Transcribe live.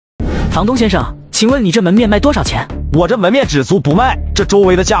房东先生，请问你这门面卖多少钱？我这门面只租不卖，这周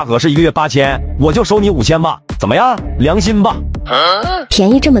围的价格是1个月8000，我就收你5000吧，怎么样？良心吧？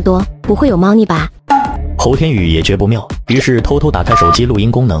便宜这么多，不会有猫腻吧？侯天宇也觉不妙，于是偷偷打开手机录音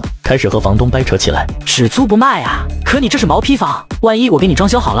功能，开始和房东掰扯起来。只租不卖啊！可你这是毛坯房，万一我给你装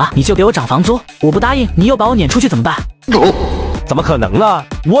修好了，你就给我涨房租，我不答应，你又把我撵出去怎么办？怎么可能呢？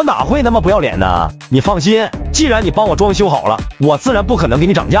我哪会那么不要脸呢？你放心，既然你帮我装修好了，我自然不可能给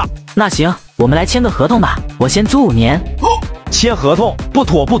你涨价。那行，我们来签个合同吧，我先租5年。签合同不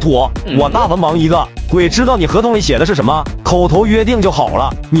妥不妥，我大文盲一个，鬼知道你合同里写的是什么，口头约定就好了，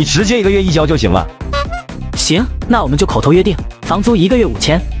你直接1个月一交就行了。行，那我们就口头约定，房租1个月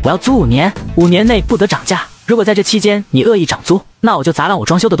5000，我要租5年，5年内不得涨价。如果在这期间你恶意涨租，那我就砸烂我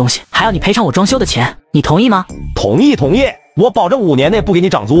装修的东西，还要你赔偿我装修的钱，你同意吗？同意，我保证5年内不给你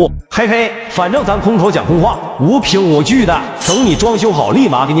涨租。嘿嘿，反正咱空口讲空话，无凭无据的，等你装修好立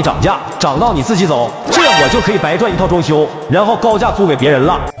马给你涨价，涨到你自己走，这样我就可以白赚一套装修，然后高价租给别人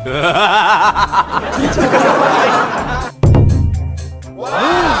了。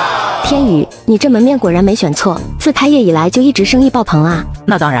天宇，你这门面果然没选错，自开业以来就一直生意爆棚啊。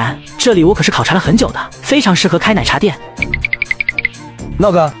那当然，这里我可是考察了很久的，非常适合开奶茶店。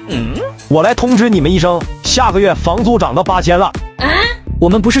那个，我来通知你们一声，下个月房租涨到8000了。我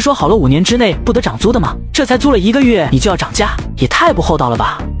们不是说好了5年之内不得涨租的吗？这才租了1个月你就要涨价，也太不厚道了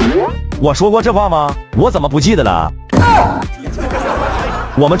吧！我说过这话吗？我怎么不记得了？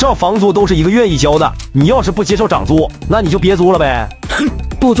我们这房租都是1个月一交的，你要是不接受涨租，那你就别租了呗。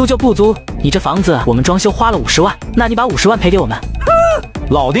不租就不租，你这房子我们装修花了50万，那你把50万赔给我们。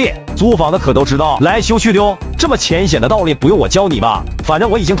老弟，租房的可都知道来修去溜，这么浅显的道理不用我教你吧？反正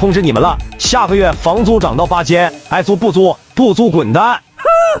我已经通知你们了，下个月房租涨到8000，爱租不租，不租滚蛋。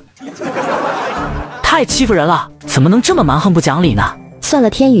太欺负人了，怎么能这么蛮横不讲理呢？算了，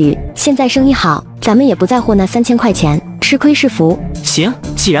天宇，现在生意好，咱们也不在乎那3000块钱，吃亏是福。行，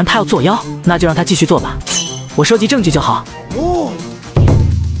既然他要作妖，那就让他继续做吧，我收集证据就好。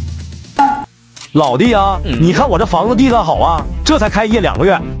老弟啊，你看我这房子地段好啊，这才开业2个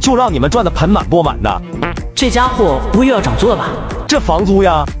月，就让你们赚得盆满钵满的。这家伙不会又要涨租了吧？这房租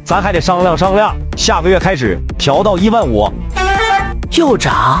呀，咱还得商量商量，下个月开始调到15000。又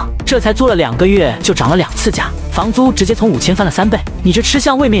涨？这才租了2个月就涨了2次价，房租直接从5000翻了3倍，你这吃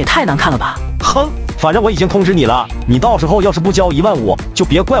相未免也太难看了吧！哼，反正我已经通知你了，你到时候要是不交15000，就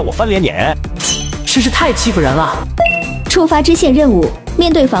别怪我翻脸撵。真是太欺负人了。触发支线任务，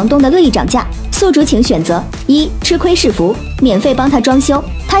面对房东的恶意涨价，宿主请选择1，吃亏是福，免费帮他装修，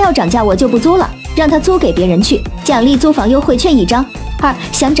他要涨价我就不租了，让他租给别人去，奖励租房优惠券1张。2，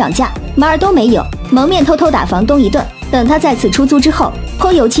想涨价，毛儿都没有，蒙面偷偷打房东一顿，等他再次出租之后，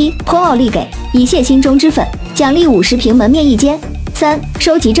泼油漆、泼奥利给，以泄心中之愤，奖励50平门面1间。3，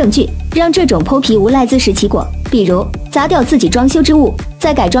收集证据，让这种泼皮无赖自食其果，比如砸掉自己装修之物，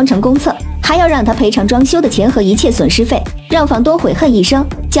再改装成公厕，还要让他赔偿装修的钱和一切损失费，让房东悔恨一生，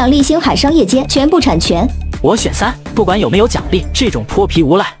奖励星海商业街全部产权。我选3，不管有没有奖励，这种泼皮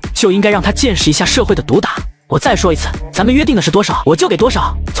无赖就应该让他见识一下社会的毒打。我再说一次，咱们约定的是多少我就给多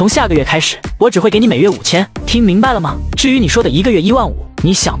少，从下个月开始，我只会给你每月5000，听明白了吗？至于你说的1个月15000，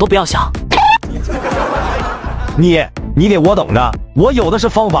你想都不要想。你给我等着，我有的是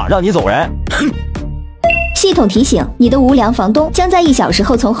方法让你走人。系统提醒，你的无良房东将在1小时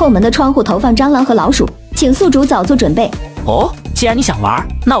后从后门的窗户投放蟑螂和老鼠，请宿主早做准备。哦，既然你想玩，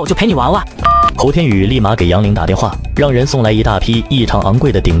那我就陪你玩玩。侯天宇立马给杨玲打电话，让人送来一大批异常昂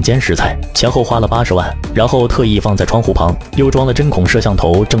贵的顶尖食材，前后花了80万，然后特意放在窗户旁，又装了针孔摄像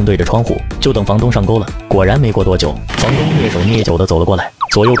头，正对着窗户，就等房东上钩了。果然没过多久，房东蹑手蹑脚地走了过来，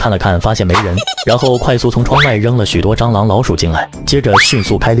左右看了看，发现没人，然后快速从窗外扔了许多蟑螂老鼠进来，接着迅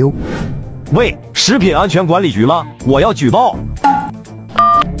速开溜。喂，食品安全管理局吗？我要举报。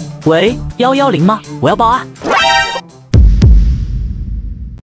喂，110吗？我要报案。